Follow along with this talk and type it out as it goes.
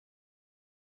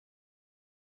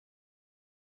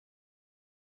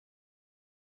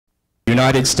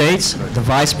United States, the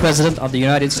Vice President of the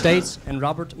United States, and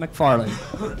Robert McFarlane.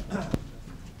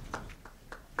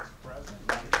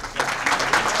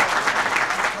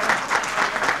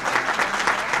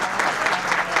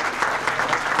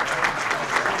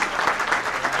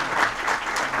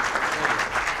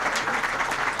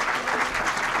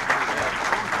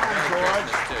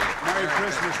 Merry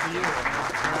Christmas to you.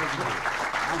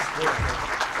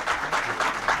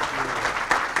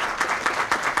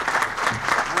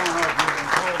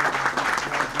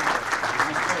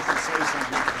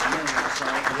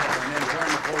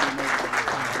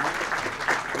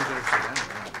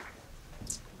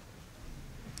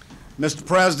 Mr.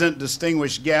 President,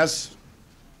 distinguished guests,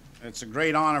 it's a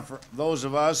great honor for those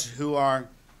of us who are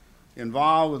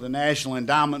involved with the National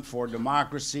Endowment for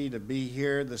Democracy to be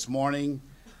here this morning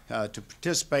to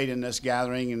participate in this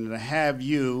gathering and to have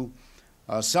you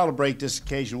celebrate this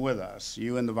occasion with us,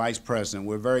 you and the Vice President.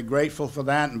 We're very grateful for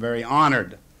that and very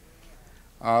honored.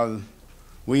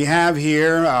 We have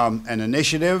here an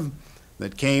initiative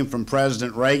that came from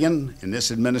President Reagan in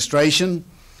this administration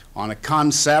on a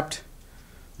concept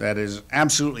that is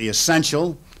absolutely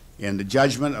essential in the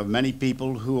judgment of many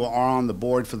people who are on the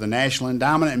board for the National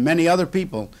Endowment and many other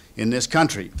people in this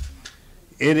country.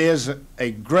 It is a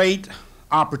great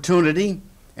opportunity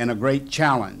and a great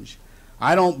challenge.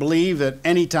 I don't believe that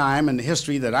any time in the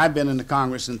history that I've been in the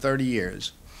Congress in 30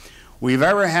 years, we've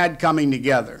ever had coming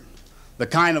together the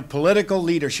kind of political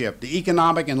leadership, the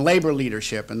economic and labor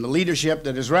leadership, and the leadership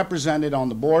that is represented on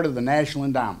the board of the National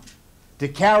Endowment to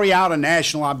carry out a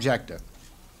national objective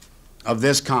of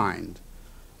this kind.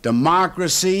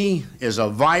 Democracy is a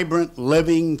vibrant,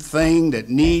 living thing that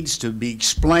needs to be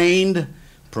explained,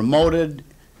 promoted,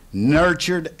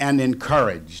 nurtured, and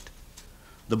encouraged.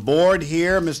 The board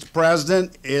here, Mr.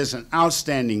 President, is an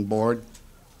outstanding board.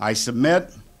 I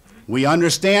submit we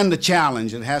understand the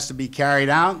challenge that has to be carried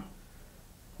out.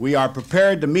 We are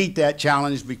prepared to meet that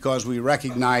challenge because we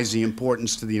recognize the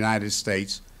importance to the United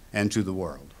States and to the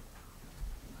world.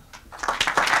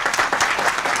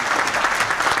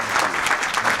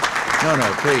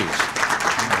 No, please.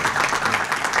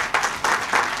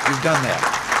 You've done that.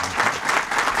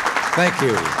 Thank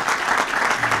you.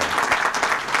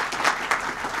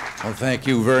 Well, thank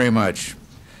you very much.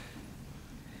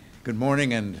 Good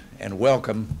morning and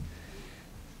welcome.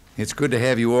 It's good to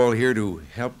have you all here to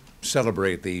help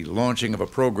celebrate the launching of a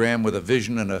program with a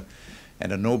vision and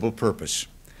a noble purpose.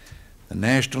 The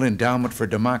National Endowment for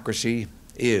Democracy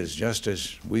is, just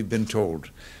as we've been told,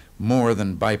 more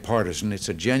than bipartisan. It's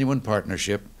a genuine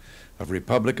partnership of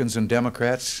Republicans and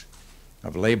Democrats,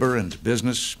 of labor and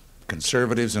business,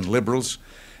 conservatives and liberals,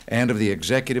 and of the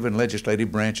executive and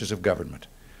legislative branches of government.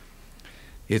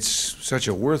 It's such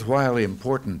a worthwhile,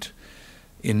 important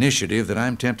initiative that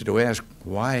I'm tempted to ask,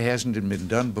 why hasn't it been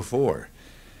done before?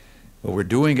 Well, we're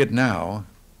doing it now,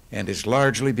 and it's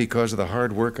largely because of the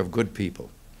hard work of good people.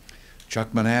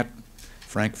 Chuck Manat,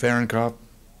 Frank Fahrenkopf,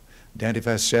 Dante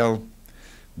Fassell,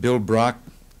 Bill Brock,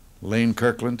 Lane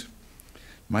Kirkland,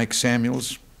 Mike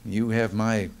Samuels, you have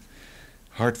my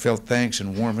heartfelt thanks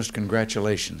and warmest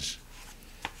congratulations.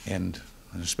 And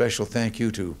a special thank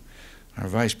you to our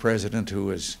Vice President, who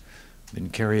has been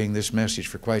carrying this message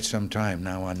for quite some time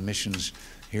now on missions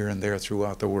here and there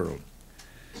throughout the world.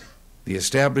 The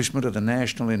establishment of the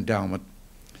National Endowment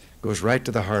goes right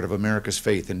to the heart of America's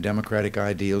faith in democratic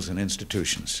ideals and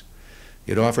institutions.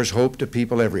 It offers hope to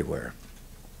people everywhere.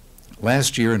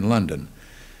 Last year in London,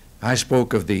 I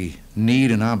spoke of the need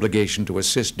and obligation to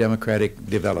assist democratic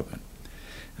development.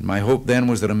 And my hope then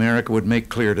was that America would make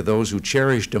clear to those who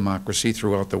cherish democracy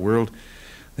throughout the world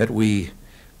that we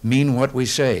mean what we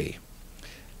say.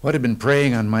 What had been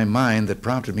preying on my mind that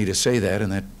prompted me to say that in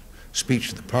that speech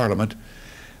to the Parliament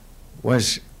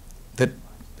was that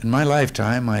in my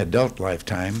lifetime, my adult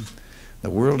lifetime,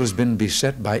 the world has been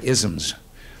beset by isms.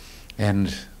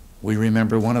 And we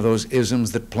remember one of those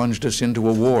isms that plunged us into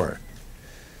a war.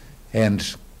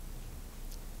 And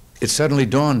it suddenly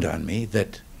dawned on me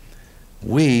that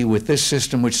we, with this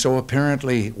system which so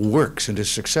apparently works and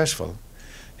is successful,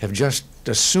 have just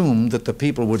assumed that the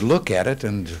people would look at it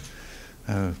and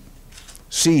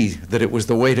see that it was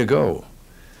the way to go.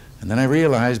 And then I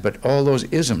realized, but all those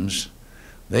isms,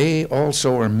 they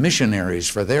also are missionaries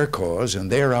for their cause,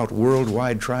 and they're out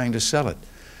worldwide trying to sell it.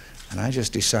 And I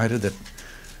just decided that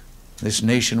this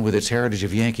nation, with its heritage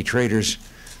of Yankee traders,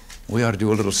 we ought to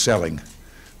do a little selling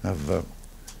of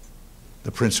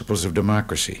the principles of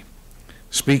democracy,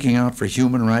 speaking out for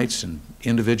human rights and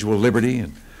individual liberty,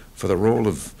 and for the role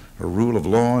of a rule of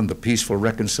law and the peaceful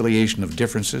reconciliation of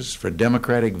differences, for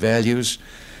democratic values,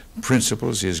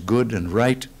 principles is good and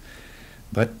right,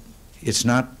 but it's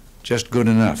not just good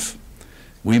enough.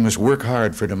 We must work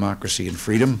hard for democracy and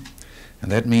freedom,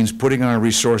 and that means putting our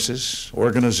resources,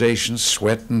 organizations,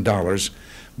 sweat, and dollars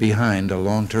behind a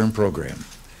long-term program.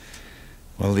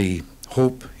 Well, the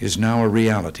hope is now a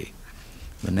reality.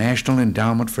 The National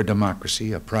Endowment for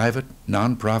Democracy, a private,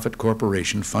 nonprofit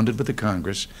corporation funded by the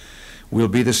Congress, will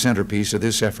be the centerpiece of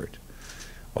this effort.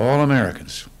 All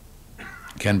Americans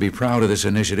can be proud of this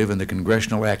initiative and the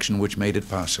congressional action which made it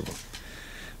possible.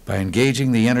 By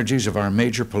engaging the energies of our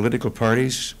major political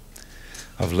parties,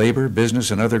 of labor,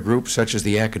 business, and other groups such as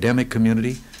the academic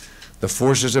community, the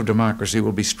forces of democracy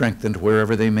will be strengthened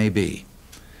wherever they may be.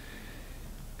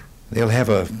 They'll have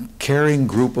a caring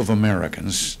group of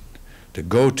Americans to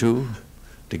go to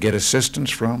get assistance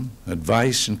from,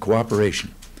 advice, and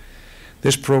cooperation.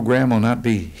 This program will not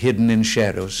be hidden in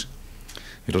shadows.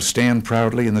 It'll stand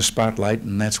proudly in the spotlight,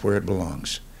 and that's where it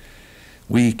belongs.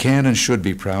 We can and should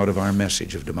be proud of our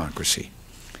message of democracy.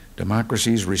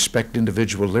 Democracies respect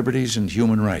individual liberties and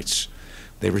human rights.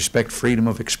 They respect freedom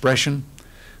of expression,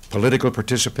 political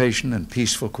participation, and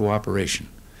peaceful cooperation.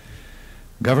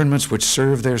 Governments which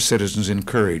serve their citizens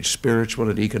encourage spiritual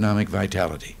and economic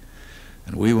vitality,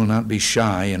 and we will not be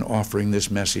shy in offering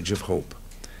this message of hope.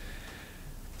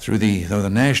 Through the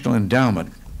National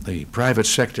Endowment, the private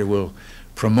sector will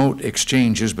promote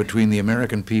exchanges between the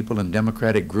American people and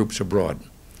democratic groups abroad.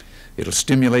 It'll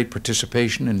stimulate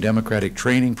participation in democratic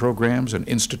training programs and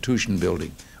institution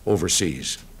building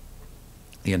overseas.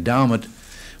 The endowment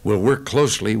will work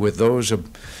closely with those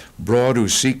abroad who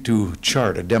seek to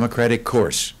chart a democratic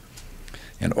course.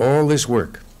 And all this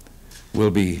work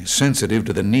will be sensitive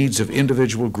to the needs of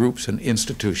individual groups and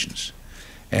institutions.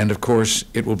 And of course,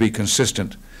 it will be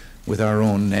consistent with our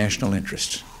own national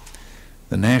interests.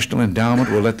 The National Endowment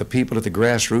will let the people at the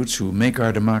grassroots who make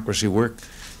our democracy work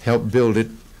help build it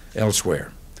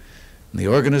elsewhere. And the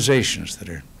organizations that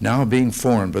are now being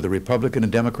formed by the Republican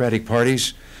and Democratic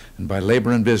parties and by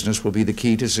labor and business will be the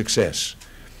key to success.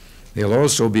 They'll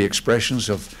also be expressions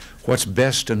of what's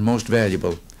best and most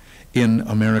valuable in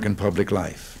American public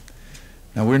life.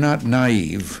 Now, we're not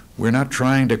naive. We're not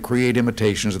trying to create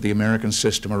imitations of the American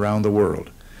system around the world.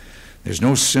 There's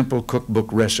no simple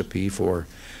cookbook recipe for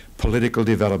political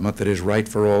development that is right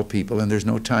for all people, and there's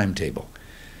no timetable.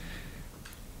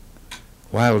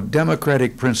 While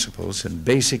democratic principles and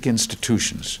basic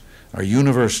institutions are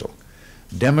universal,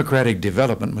 democratic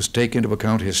development must take into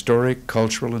account historic,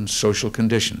 cultural, and social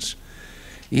conditions.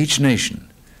 Each nation,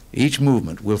 each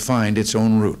movement will find its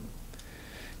own route,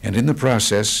 and in the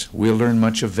process, we'll learn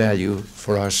much of value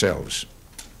for ourselves.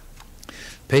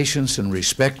 Patience and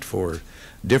respect for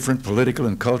different political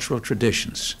and cultural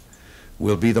traditions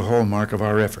will be the hallmark of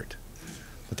our effort.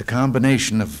 But the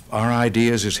combination of our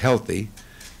ideas is healthy,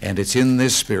 and it's in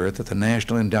this spirit that the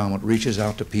National Endowment reaches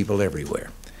out to people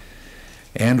everywhere.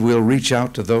 And we'll reach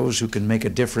out to those who can make a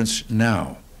difference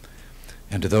now,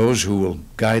 and to those who will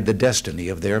guide the destiny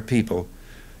of their people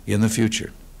in the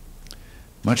future.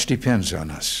 Much depends on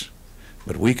us,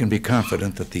 but we can be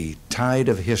confident that the tide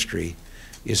of history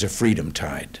is a freedom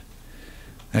tide.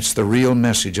 That's the real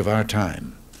message of our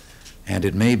time. And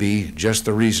it may be just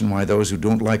the reason why those who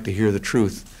don't like to hear the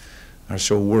truth are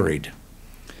so worried.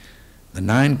 The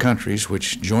 9 countries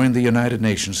which joined the United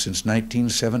Nations since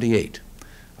 1978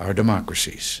 are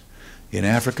democracies. In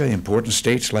Africa, important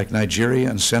states like Nigeria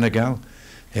and Senegal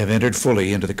have entered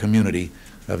fully into the community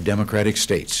of democratic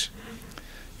states.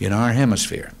 In our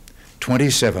hemisphere,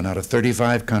 27 out of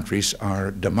 35 countries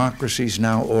are democracies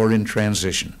now or in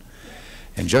transition.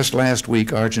 And just last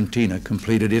week, Argentina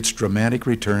completed its dramatic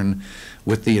return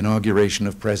with the inauguration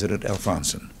of President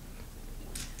Alfonso.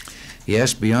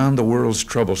 Yes, beyond the world's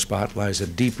trouble spot lies a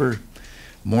deeper,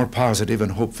 more positive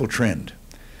and hopeful trend.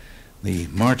 The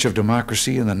March of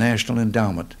Democracy and the National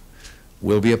Endowment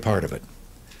will be a part of it.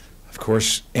 Of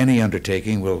course, any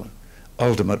undertaking will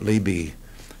ultimately be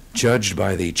judged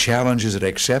by the challenges it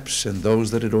accepts and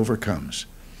those that it overcomes.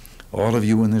 All of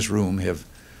you in this room have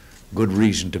good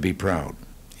reason to be proud.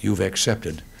 You've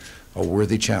accepted a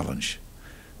worthy challenge.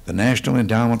 The National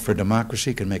Endowment for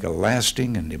Democracy can make a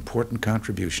lasting and important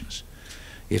contributions.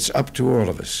 It's up to all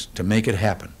of us to make it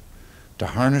happen, to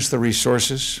harness the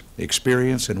resources,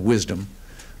 experience, and wisdom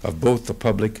of both the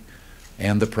public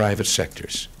and the private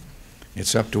sectors.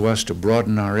 It's up to us to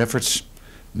broaden our efforts,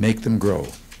 make them grow.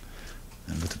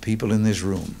 And with the people in this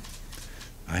room,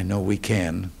 I know we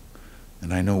can,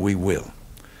 and I know we will.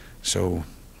 So,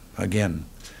 again,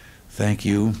 thank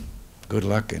you, good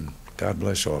luck, and God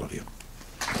bless all of you. If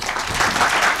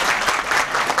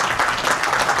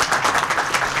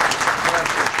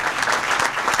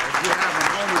you have a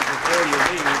moment before you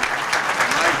leave,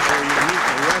 I'd like for you to meet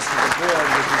the rest of the board,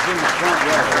 which is in the front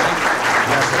row.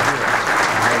 Yes, I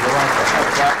do. You're welcome.